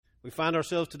We find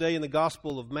ourselves today in the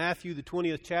Gospel of Matthew, the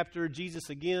 20th chapter,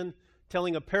 Jesus again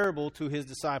telling a parable to his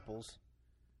disciples.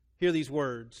 Hear these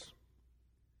words.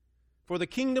 For the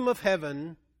kingdom of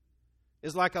heaven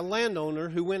is like a landowner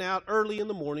who went out early in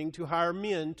the morning to hire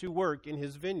men to work in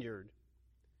his vineyard.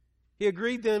 He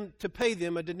agreed them to pay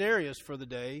them a denarius for the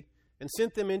day and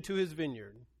sent them into his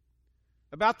vineyard.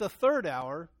 About the third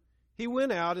hour, he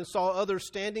went out and saw others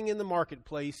standing in the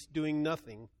marketplace doing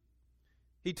nothing.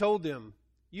 He told them,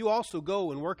 "You also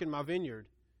go and work in my vineyard,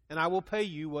 and I will pay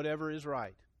you whatever is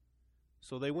right."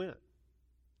 So they went.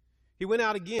 He went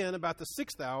out again about the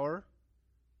 6th hour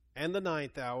and the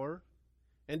 9th hour,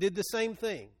 and did the same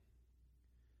thing.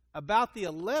 About the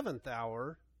 11th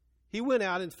hour, he went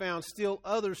out and found still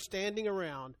others standing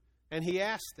around, and he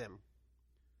asked them,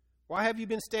 "Why have you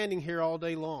been standing here all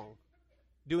day long,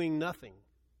 doing nothing?"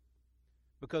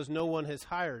 "Because no one has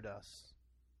hired us,"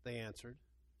 they answered.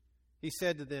 He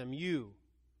said to them, "You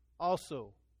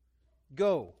also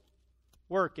go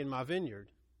work in my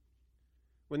vineyard."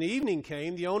 When the evening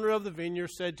came, the owner of the vineyard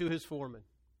said to his foreman,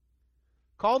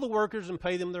 "Call the workers and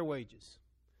pay them their wages,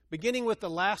 beginning with the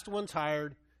last ones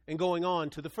hired and going on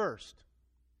to the first."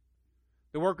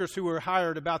 The workers who were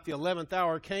hired about the 11th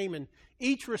hour came, and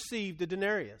each received a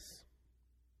denarius.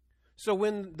 So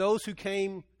when those who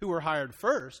came who were hired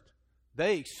first,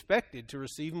 they expected to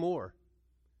receive more.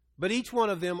 But each one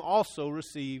of them also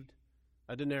received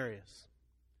a denarius.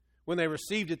 When they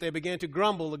received it, they began to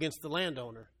grumble against the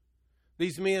landowner.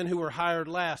 "These men who were hired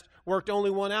last worked only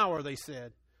 1 hour," they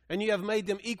said, "and you have made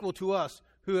them equal to us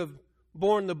who have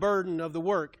borne the burden of the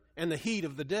work and the heat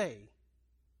of the day."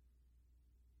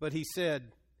 But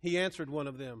he answered one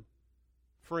of them,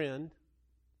 "Friend,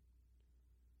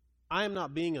 I am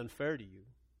not being unfair to you.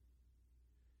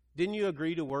 Didn't you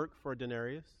agree to work for a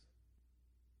denarius?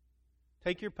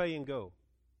 Take your pay and go.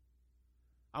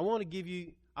 I want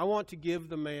to give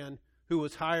the man who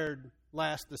was hired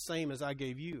last the same as I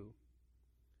gave you.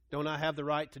 Don't I have the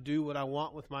right to do what I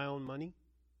want with my own money?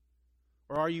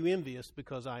 Or are you envious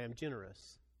because I am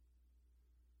generous?"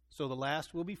 So the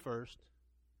last will be first,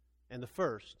 and the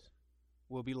first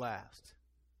will be last.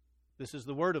 This is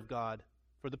the word of God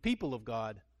for the people of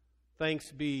God.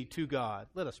 Thanks be to God.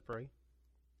 Let us pray.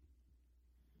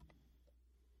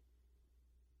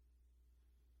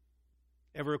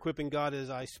 Ever-equipping God, as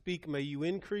I speak, may you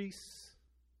increase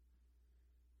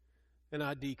and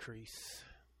I decrease.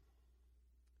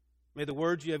 May the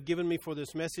words you have given me for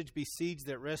this message be seeds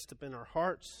that rest up in our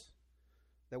hearts,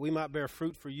 that we might bear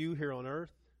fruit for you here on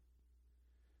earth.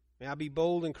 May I be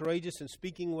bold and courageous in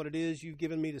speaking what it is you've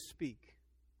given me to speak.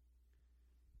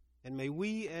 And may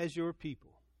we, as your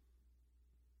people,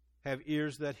 have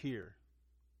ears that hear.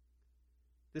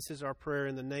 This is our prayer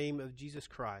in the name of Jesus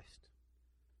Christ.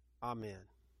 Amen.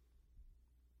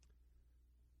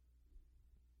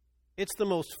 It's the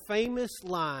most famous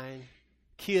line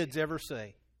kids ever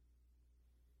say.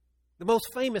 The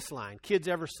most famous line kids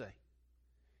ever say.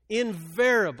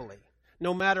 Invariably,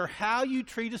 no matter how you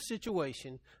treat a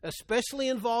situation, especially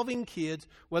involving kids,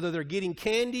 whether they're getting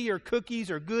candy or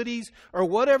cookies or goodies or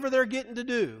whatever they're getting to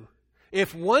do,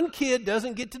 if one kid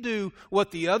doesn't get to do what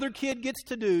the other kid gets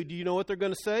to do you know what they're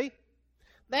going to say?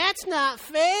 "That's not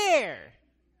fair."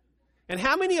 And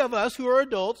how many of us who are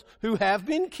adults who have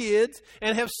been kids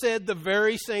and have said the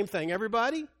very same thing?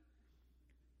 Everybody?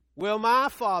 Well, my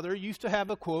father used to have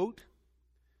a quote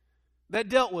that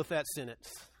dealt with that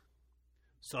sentence.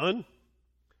 "Son,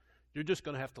 you're just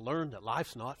going to have to learn that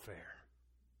life's not fair."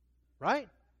 Right?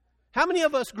 How many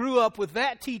of us grew up with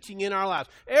that teaching in our lives?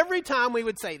 Every time we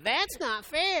would say, "That's not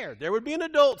fair," there would be an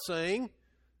adult saying,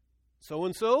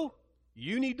 "So-and-so,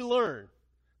 you need to learn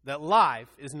that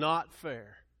life is not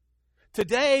fair."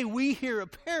 Today, we hear a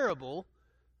parable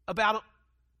about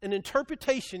an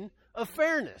interpretation of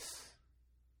fairness.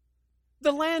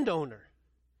 The landowner.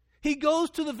 He goes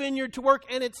to the vineyard to work,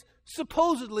 and it's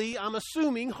supposedly, I'm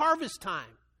assuming, harvest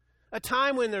time. A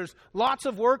time when there's lots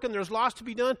of work and there's lots to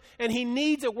be done, and he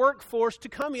needs a workforce to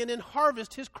come in and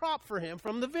harvest his crop for him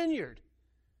from the vineyard.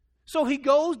 So he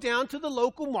goes down to the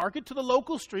local market, to the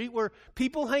local street where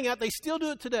people hang out. They still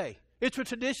do it today. It's a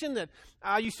tradition that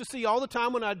I used to see all the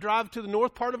time when I drive to the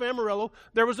north part of Amarillo.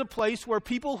 There was a place where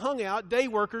people hung out, day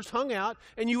workers hung out,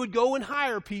 and you would go and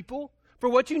hire people for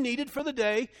what you needed for the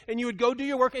day, and you would go do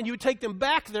your work, and you would take them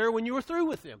back there when you were through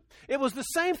with them. It was the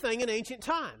same thing in ancient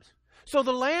times. So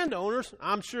the landowners,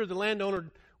 I'm sure the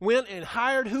landowner went and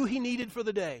hired who he needed for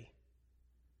the day.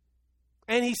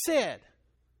 And he said,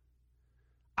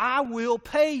 "I will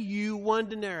pay you 1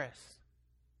 denarius.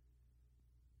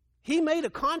 He made a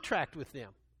contract with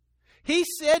them. He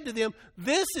said to them,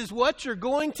 "This is what you're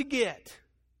going to get."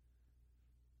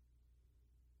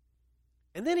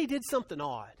 And then he did something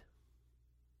odd.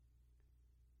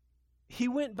 He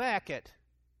went back at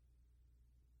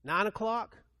 9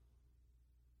 o'clock.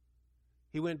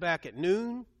 He went back at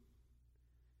noon.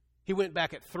 He went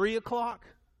back at 3 o'clock.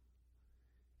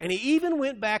 And he even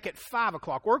went back at 5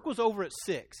 o'clock. Work was over at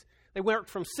 6. They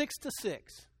worked from 6 to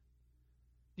 6.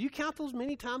 Do you count those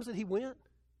many times that he went?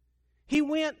 He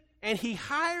went and he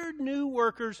hired new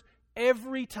workers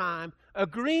every time,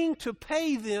 agreeing to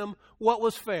pay them what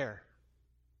was fair.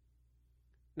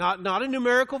 Not a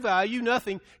numerical value,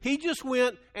 nothing. He just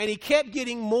went and he kept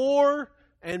getting more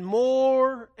and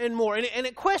more and more. And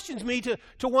it questions me to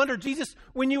wonder, Jesus,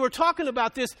 when you were talking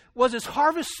about this, was his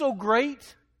harvest so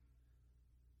great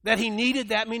that he needed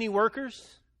that many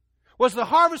workers? Was the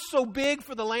harvest so big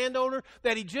for the landowner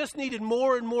that he just needed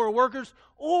more and more workers?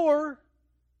 Or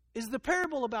is the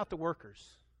parable about the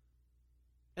workers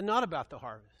and not about the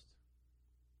harvest?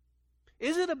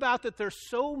 Is it about that there's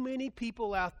so many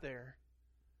people out there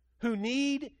who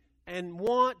need and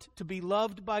want to be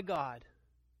loved by God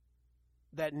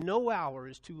that no hour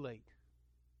is too late?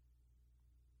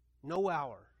 No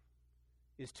hour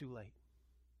is too late.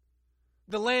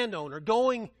 The landowner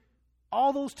going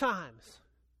all those times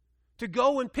to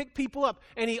go and pick people up,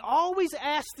 and he always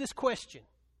asks this question: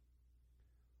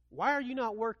 why are you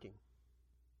not working?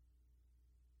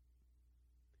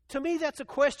 To me, that's a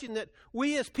question that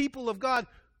we as people of God,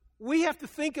 we have to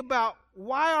think about.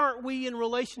 Why aren't we in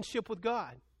relationship with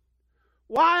God?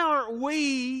 Why aren't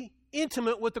we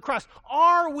intimate with the Christ?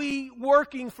 Are we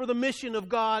working for the mission of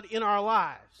God in our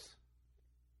lives?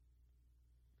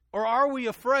 Or are we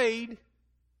afraid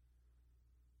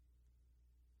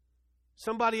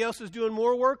somebody else is doing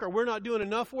more work, or we're not doing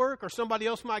enough work, or somebody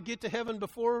else might get to heaven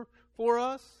before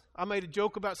us? I made a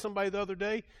joke about somebody the other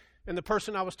day, and the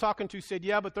person I was talking to said,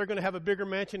 yeah, but they're going to have a bigger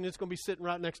mansion, and it's going to be sitting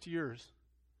right next to yours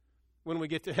when we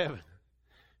get to heaven.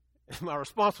 My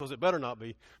response was, it better not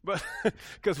be, but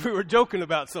because we were joking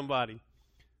about somebody.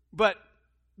 But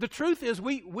the truth is,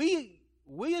 we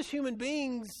as human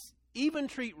beings even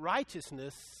treat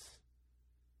righteousness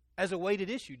as a weighted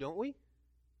issue, don't we?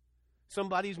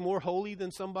 Somebody's more holy than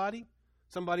somebody.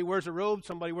 Somebody wears a robe,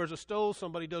 somebody wears a stole,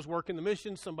 somebody does work in the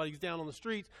mission, somebody's down on the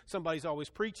streets, somebody's always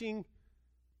preaching.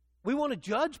 We want to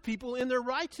judge people in their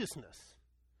righteousness.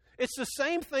 It's the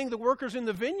same thing the workers in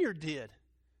the vineyard did.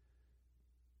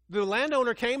 The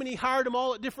landowner came and he hired them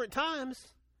all at different times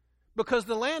because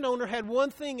the landowner had one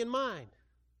thing in mind: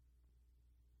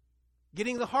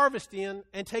 getting the harvest in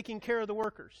and taking care of the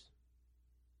workers.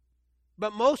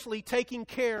 But mostly taking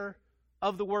care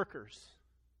of the workers.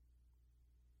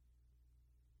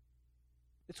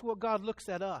 It's what God looks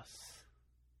at us.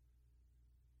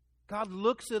 God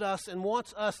looks at us and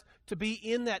wants us to be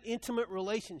in that intimate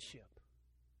relationship.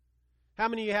 How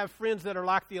many of you have friends that are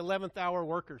like the 11th hour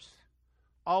workers?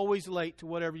 Always late to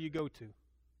whatever you go to.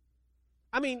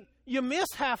 I mean, you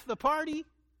miss half the party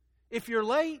if you're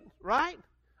late, right?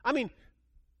 I mean,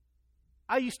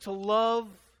 I used to love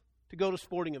to go to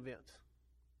sporting events.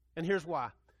 And here's why.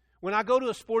 When I go to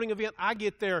a sporting event, I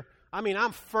get there,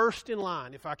 I'm first in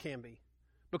line if I can be.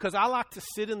 Because I like to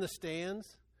sit in the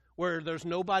stands where there's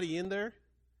nobody in there,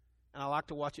 and I like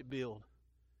to watch it build.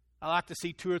 I like to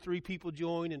see 2 or 3 people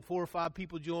join, and 4 or 5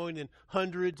 people join, and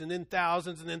hundreds, and then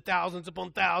thousands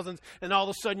upon thousands, and all of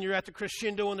a sudden you're at the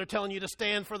crescendo, and they're telling you to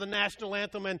stand for the national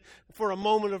anthem and for a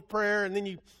moment of prayer, and then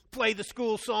you play the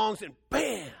school songs, and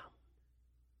bam!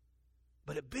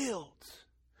 But it builds.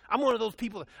 I'm one of those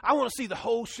people that I want to see the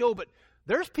whole show, but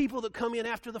there's people that come in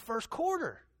after the first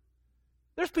quarter.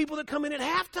 There's people that come in at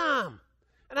halftime.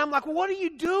 And I'm like, what are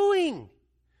you doing?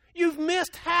 You've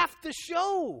missed half the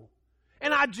show.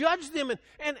 And I judge them,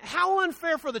 and how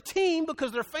unfair for the team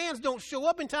because their fans don't show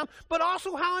up in time, but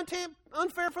also how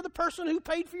unfair for the person who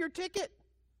paid for your ticket.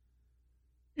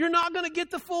 You're not going to get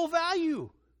the full value.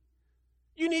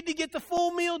 You need to get the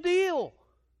full meal deal.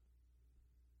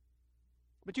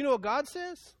 But you know what God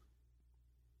says?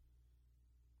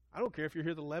 I don't care if you're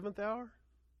here the 11th hour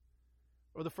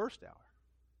or the first hour.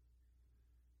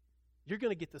 You're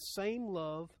going to get the same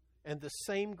love and the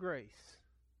same grace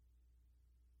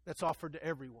that's offered to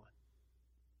everyone.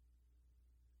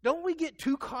 Don't we get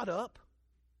too caught up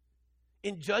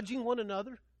in judging one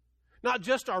another? Not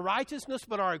just our righteousness,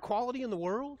 but our equality in the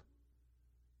world?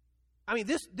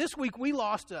 This week we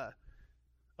lost a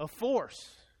force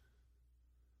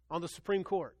on the Supreme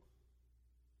Court.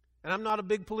 And I'm not a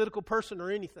big political person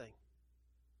or anything.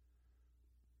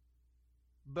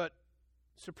 But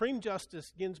Supreme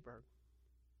Justice Ginsburg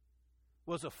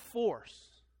was a force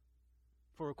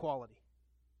for equality.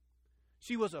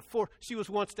 She was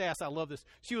once asked, I love this,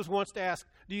 she was once asked,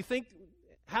 do you think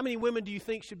how many women do you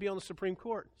think should be on the Supreme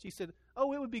Court? She said,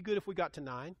 oh, it would be good if we got to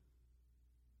 9.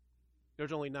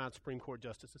 There's only 9 Supreme Court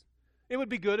justices. It would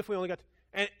be good if we only got to,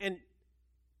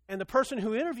 and the person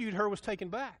who interviewed her was taken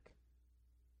back.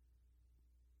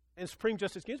 And Supreme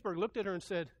Justice Ginsburg looked at her and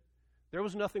said, there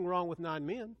was nothing wrong with 9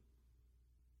 men.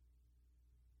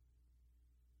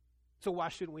 So why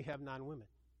shouldn't we have 9 women?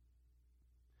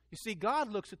 You see, God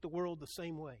looks at the world the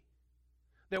same way.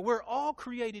 That we're all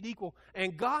created equal,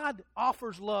 and God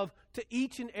offers love to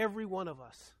each and every one of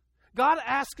us. God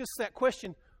asks us that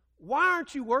question, why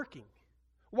aren't you working?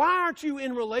 Why aren't you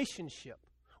in relationship?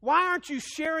 Why aren't you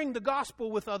sharing the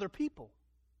gospel with other people?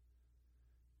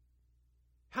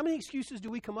 How many excuses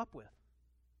do we come up with?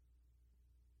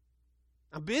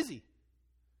 I'm busy.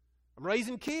 I'm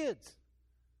raising kids.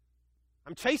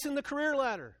 I'm chasing the career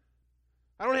ladder.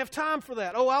 I don't have time for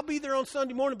that. Oh, I'll be there on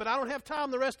Sunday morning, but I don't have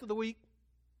time the rest of the week.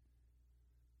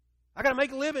 I got to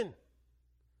make a living.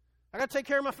 I got to take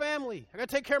care of my family. I got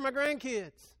to take care of my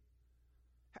grandkids.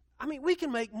 I mean, we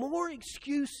can make more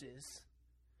excuses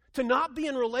to not be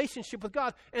in relationship with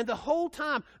God, and the whole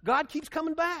time, God keeps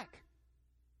coming back.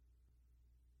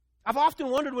 I've often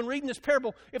wondered when reading this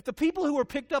parable, if the people who were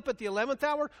picked up at the 11th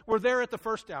hour were there at the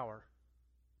first hour,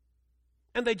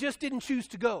 and they just didn't choose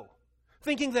to go,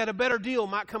 thinking that a better deal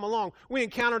might come along. We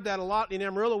encountered that a lot in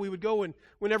Amarillo. We would go and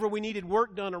whenever we needed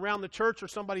work done around the church or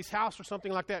somebody's house or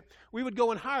something like that, we would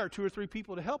go and hire 2 or 3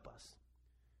 people to help us.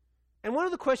 And one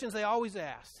of the questions they always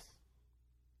asked,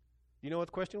 you know what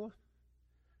the question was?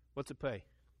 What's it pay?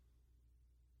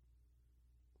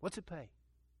 What's it pay?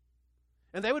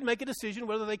 And they would make a decision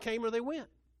whether they came or they went.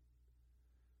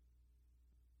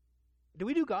 Do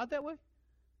we do God that way?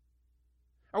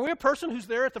 Are we a person who's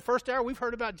there at the first hour? We've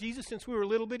heard about Jesus since we were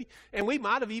little bitty, and we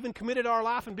might have even committed our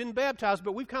life and been baptized,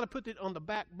 but we've kind of put it on the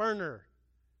back burner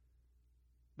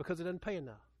because it doesn't pay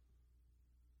enough.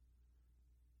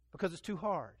 Because it's too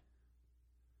hard.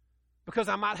 Because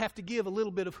I might have to give a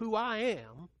little bit of who I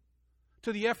am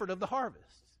to the effort of the harvest.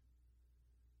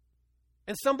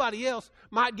 And somebody else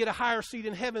might get a higher seat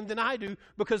in heaven than I do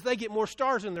because they get more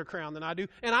stars in their crown than I do,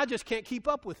 and I just can't keep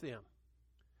up with them.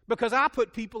 Because I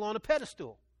put people on a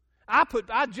pedestal.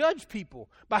 I judge people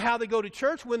by how they go to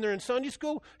church, when they're in Sunday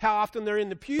school, how often they're in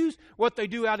the pews, what they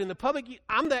do out in the public.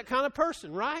 I'm that kind of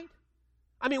person, right?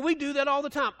 I mean, we do that all the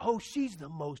time. Oh, she's the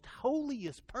most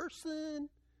holiest person.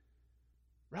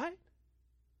 Right?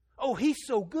 Oh, he's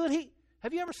so good.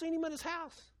 Have you ever seen him at his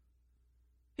house?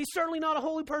 He's certainly not a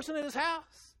holy person at his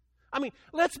house. I mean,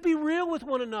 let's be real with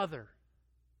one another.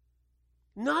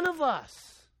 None of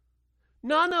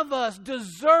us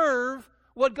deserve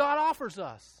what God offers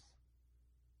us.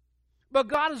 But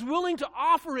God is willing to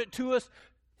offer it to us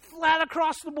flat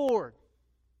across the board.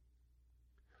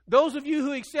 Those of you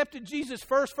who accepted Jesus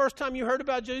first time you heard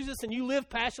about Jesus and you live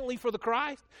passionately for the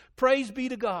Christ, praise be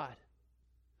to God.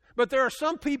 But there are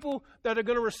some people that are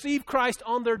going to receive Christ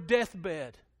on their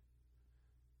deathbed.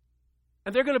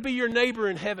 And they're going to be your neighbor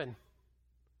in heaven.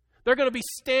 They're going to be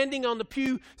standing on the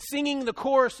pew singing the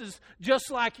choruses just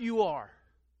like you are.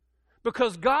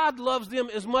 Because God loves them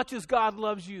as much as God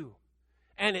loves you.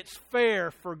 And it's fair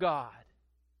for God.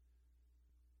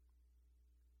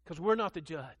 Because we're not the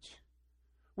judge.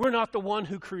 We're not the one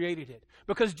who created it.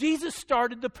 Because Jesus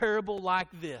started the parable like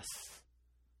this.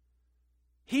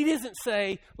 He doesn't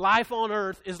say life on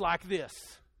earth is like this.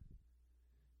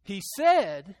 He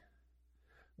said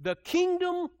the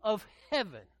kingdom of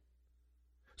heaven.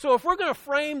 So if we're going to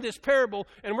frame this parable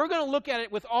and we're going to look at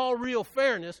it with all real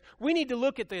fairness, we need to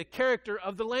look at the character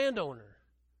of the landowner.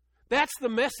 That's the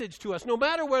message to us. No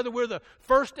matter whether we're the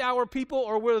first hour people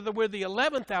or whether we're the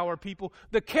 11th hour people,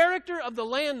 the character of the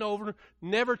landowner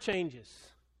never changes.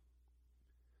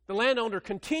 The landowner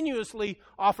continuously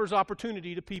offers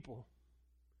opportunity to people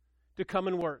to come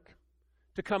and work,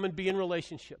 to come and be in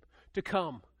relationship, to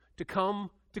come.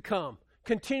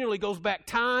 Continually goes back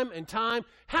time and time.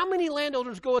 How many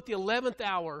landowners go at the 11th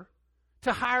hour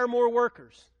to hire more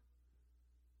workers?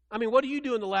 I mean, what do you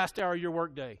do in the last hour of your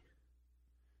workday?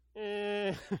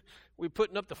 We're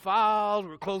putting up the files,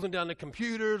 we're closing down the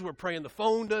computers, we're praying the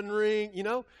phone doesn't ring, you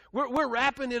know. We're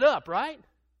wrapping it up, right?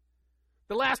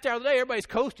 The last hour of the day, everybody's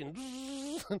coasting.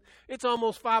 It's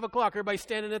almost 5 o'clock. Everybody's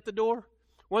standing at the door.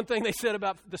 One thing they said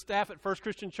about the staff at First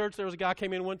Christian Church, there was a guy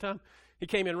came in one time. He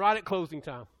came in right at closing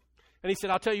time. And he said,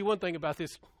 I'll tell you one thing about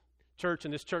this church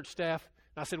and this church staff.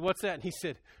 And I said, what's that? And he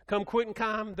said, come quitting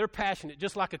time, they're passionate,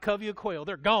 just like a covey of quail.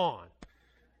 They're gone.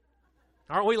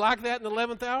 Aren't we like that in the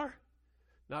 11th hour?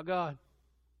 Not God.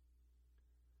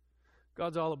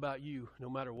 God's all about you, no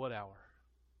matter what hour.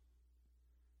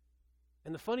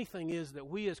 And the funny thing is that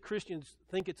we as Christians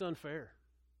think it's unfair.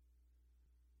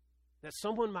 that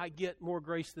someone might get more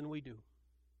grace than we do.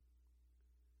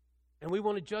 And we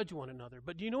want to judge one another.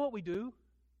 But do you know what we do?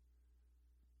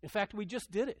 In fact, we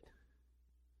just did it.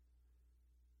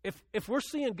 If we're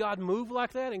seeing God move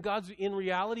like that, and God's in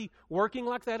reality working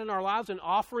like that in our lives and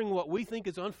offering what we think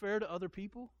is unfair to other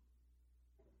people,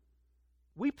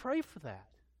 we pray for that.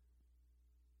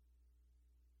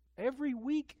 Every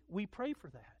week we pray for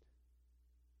that.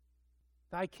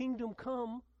 Thy kingdom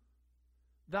come,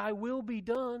 thy will be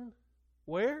done.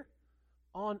 Where?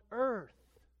 On earth.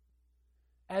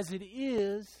 As it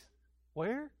is,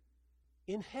 where?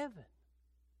 In heaven.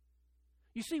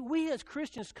 You see, we as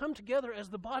Christians come together as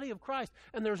the body of Christ,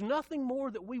 and there's nothing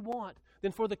more that we want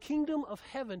than for the kingdom of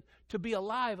heaven to be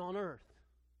alive on earth.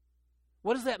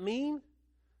 What does that mean?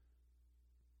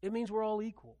 It means we're all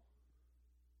equal.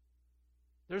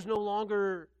 There's no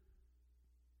longer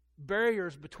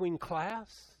barriers between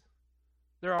class.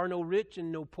 There are no rich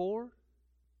and no poor.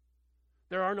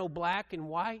 There are no black and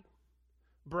white,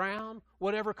 brown,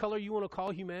 whatever color you want to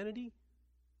call humanity.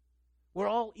 We're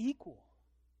all equal.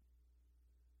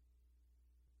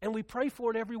 And we pray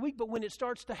for it every week, but when it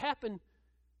starts to happen,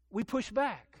 we push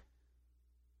back.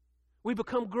 We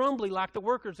become grumbly like the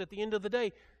workers at the end of the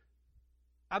day.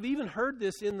 I've even heard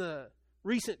this in the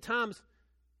recent times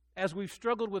as we've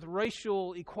struggled with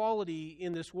racial equality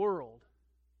in this world.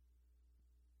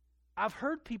 I've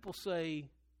heard people say,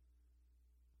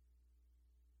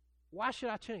 why should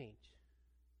I change?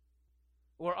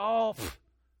 Or,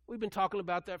 we've been talking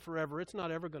about that forever. It's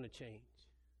not ever going to change.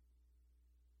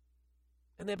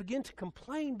 And they begin to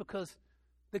complain because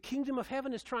the kingdom of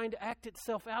heaven is trying to act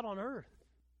itself out on earth.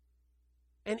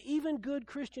 And even good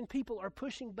Christian people are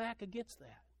pushing back against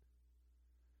that.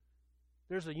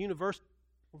 There's a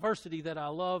university that I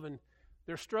love, and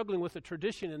they're struggling with a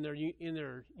tradition in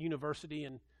their university,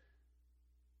 and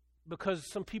because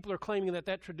some people are claiming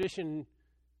that tradition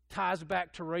ties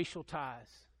back to racial ties,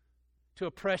 to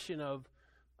oppression of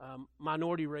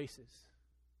minority races.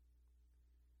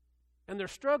 And they're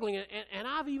struggling, and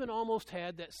I've even almost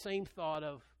had that same thought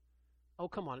of, oh,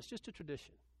 come on, it's just a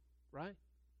tradition, right?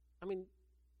 I mean,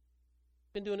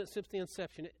 been doing it since the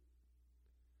inception.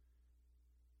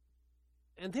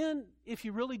 And then, if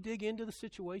you really dig into the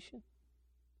situation,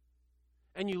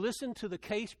 and you listen to the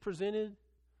case presented,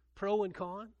 pro and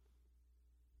con,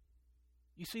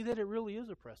 you see that it really is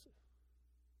oppressive.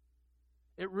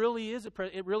 It really is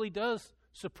oppressive. It really does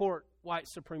support white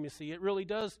supremacy. It really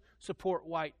does support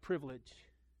white privilege.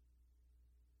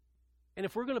 And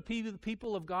if we're going to be the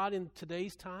people of God in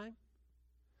today's time,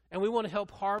 and we want to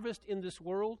help harvest in this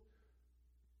world,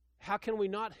 how can we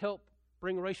not help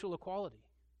bring racial equality?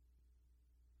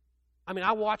 I mean,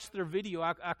 I watched their video.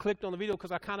 I clicked on the video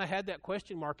because I kind of had that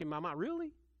question mark in my mind.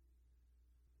 Really?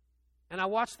 And I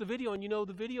watched the video, and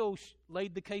the video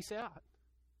laid the case out.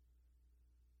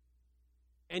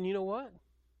 And you know what?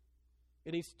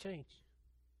 It needs to change.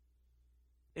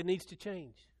 It needs to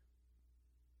change.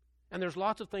 And there's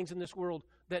lots of things in this world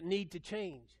that need to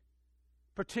change,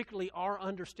 particularly our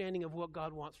understanding of what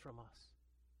God wants from us.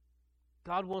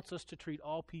 God wants us to treat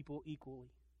all people equally,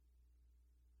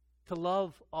 to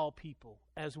love all people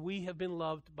as we have been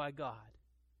loved by God.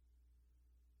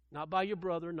 Not by your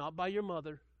brother, not by your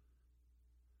mother,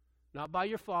 not by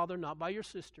your father, not by your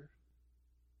sister,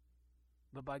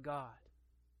 but by God.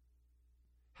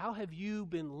 How have you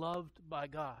been loved by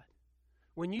God?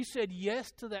 When you said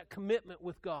yes to that commitment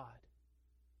with God,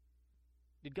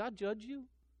 did God judge you?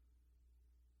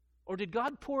 Or did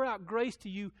God pour out grace to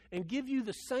you and give you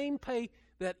the same pay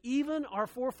that even our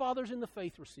forefathers in the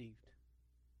faith received?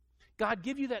 God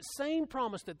give you that same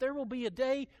promise that there will be a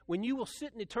day when you will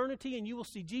sit in eternity and you will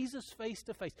see Jesus face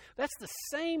to face. That's the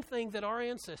same thing that our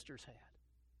ancestors had.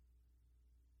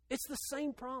 It's the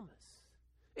same promise.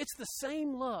 It's the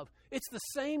same love. It's the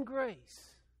same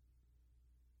grace.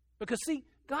 Because see,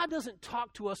 God doesn't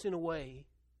talk to us in a way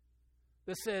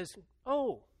that says,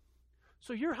 oh,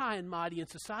 so you're high and mighty in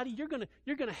society. You're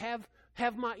gonna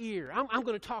have my ear. I'm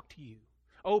going to talk to you.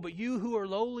 Oh, but you who are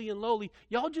lowly and lowly,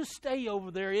 y'all just stay over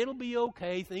there. It'll be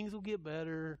okay. Things will get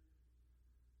better.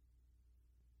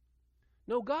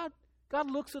 No, God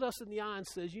looks at us in the eye and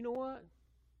says, you know what?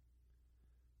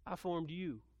 I formed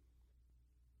you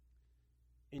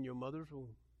in your mother's womb.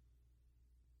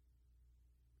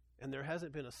 And there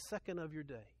hasn't been a second of your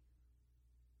day,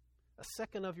 a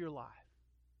second of your life,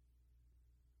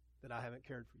 that I haven't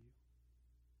cared for you.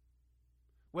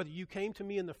 Whether you came to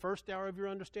me in the first hour of your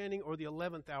understanding or the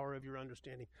 11th hour of your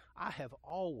understanding, I have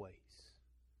always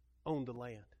owned the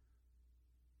land.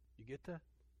 You get that?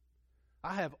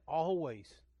 I have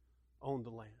always owned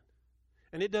the land.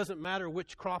 And it doesn't matter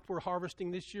which crop we're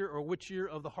harvesting this year or which year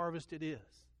of the harvest it is.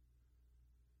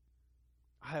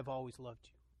 I have always loved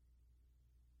you.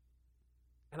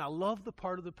 And I love the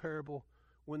part of the parable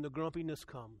when the grumpiness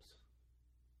comes.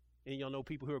 And y'all know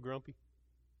people who are grumpy?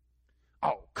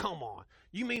 Oh, come on.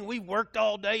 You mean we worked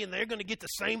all day and they're going to get the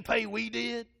same pay we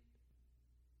did?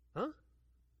 Huh?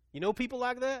 You know people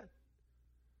like that?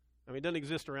 I mean, it doesn't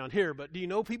exist around here, but do you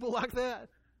know people like that?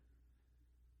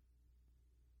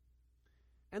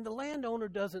 And the landowner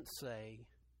doesn't say,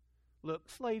 look,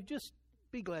 slave, just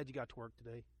be glad you got to work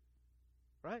today.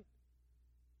 Right?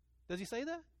 Does he say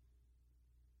that?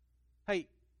 Hey,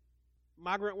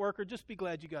 migrant worker, just be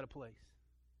glad you got a place.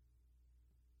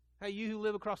 Hey, you who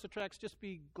live across the tracks, just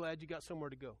be glad you got somewhere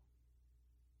to go.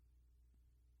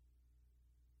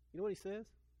 You know what he says?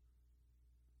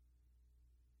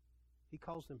 He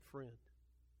calls them friend.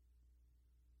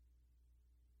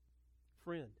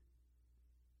 Friend.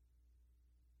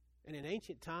 And in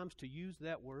ancient times, to use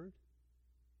that word,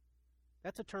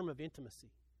 that's a term of intimacy.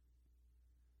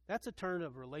 That's a term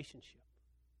of relationship.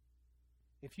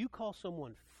 If you call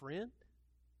someone friend,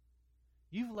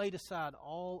 you've laid aside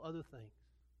all other things.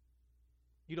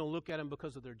 You don't look at them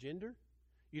because of their gender.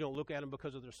 You don't look at them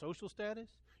because of their social status.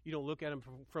 You don't look at them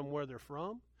from where they're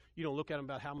from. You don't look at them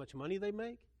about how much money they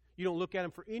make. You don't look at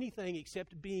them for anything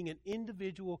except being an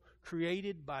individual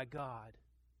created by God.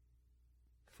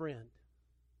 Friend.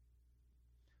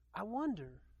 I wonder,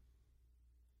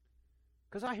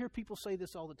 because I hear people say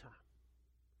this all the time.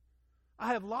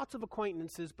 I have lots of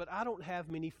acquaintances, but I don't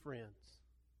have many friends.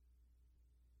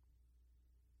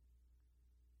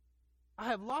 I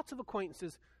have lots of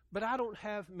acquaintances, but I don't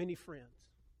have many friends.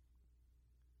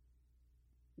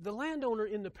 The landowner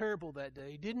in the parable that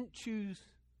day didn't choose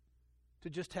to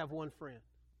just have one friend.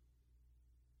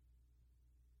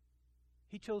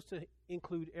 He chose to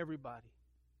include everybody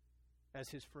as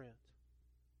his friends.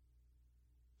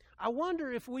 I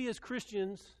wonder if we as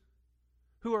Christians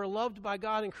who are loved by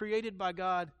God and created by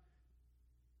God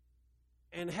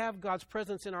and have God's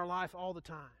presence in our life all the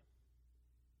time,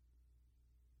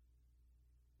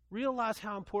 realize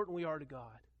how important we are to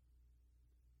God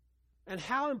and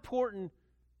how important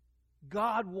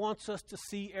God wants us to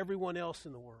see everyone else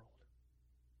in the world.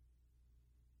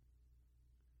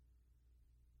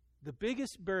 The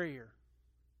biggest barrier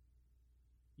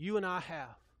you and I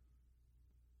have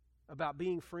about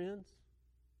being friends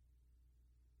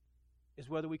is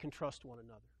whether we can trust one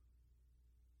another.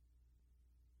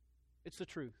 It's the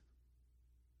truth.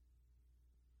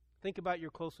 Think about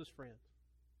your closest friends.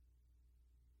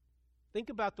 Think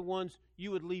about the ones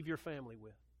you would leave your family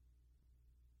with.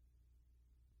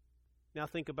 Now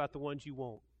think about the ones you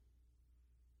won't.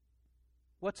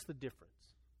 What's the difference?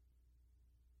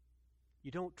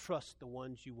 You don't trust the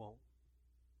ones you won't.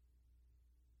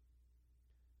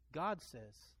 God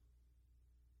says,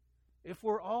 if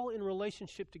we're all in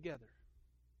relationship together,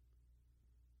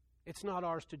 it's not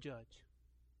ours to judge.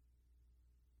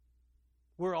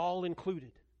 We're all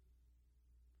included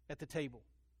at the table.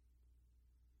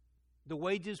 The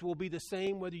wages will be the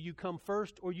same whether you come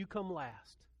first or you come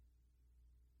last.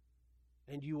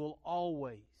 And you will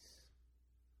always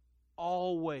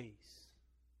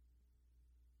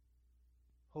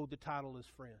hold the title as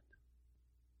friend.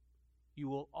 You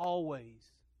will always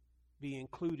be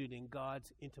included in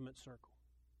God's intimate circle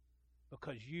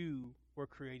because you were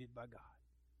created by God.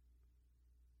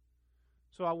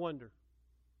 So I wonder,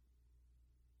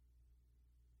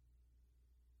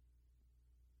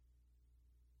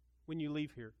 when you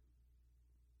leave here,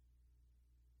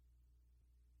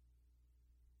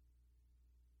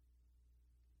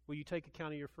 will you take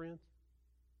account of your friends?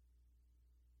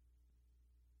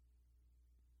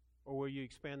 Or will you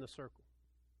expand the circle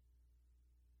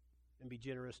and be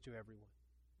generous to everyone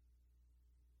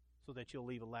so that you'll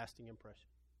leave a lasting impression?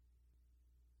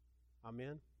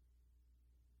 Amen?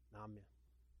 Amen.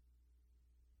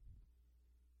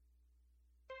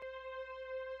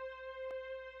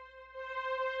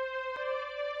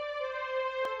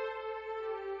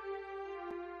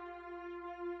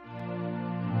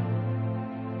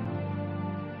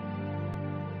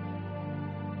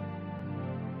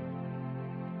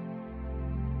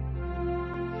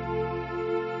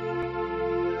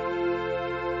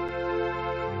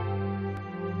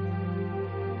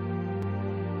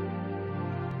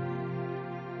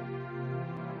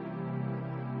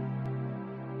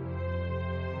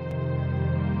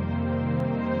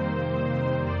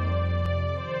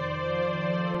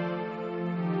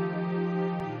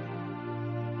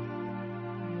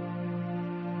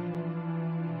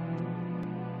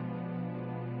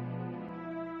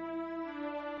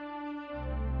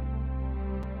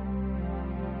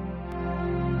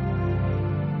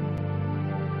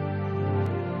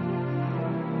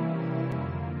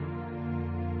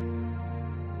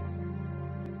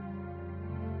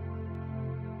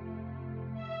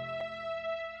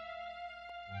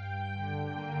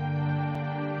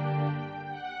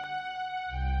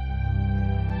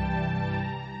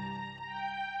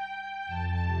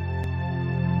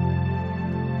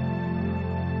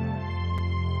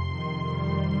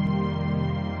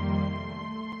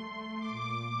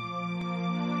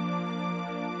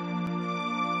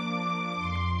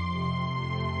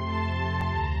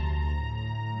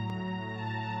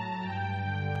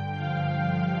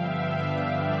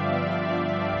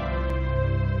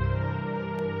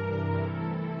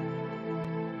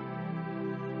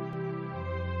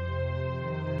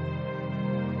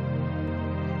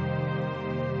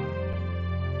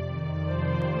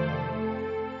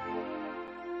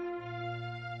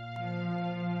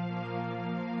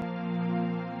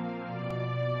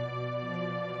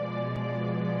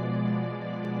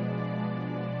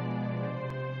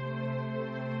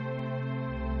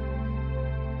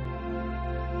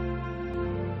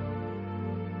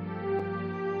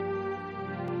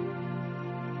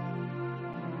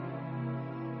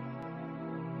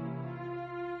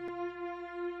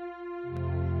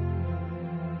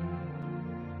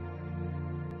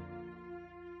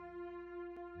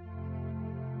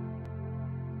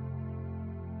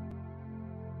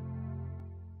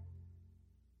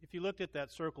 If you looked at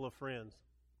that circle of friends,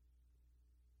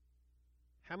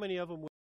 how many of them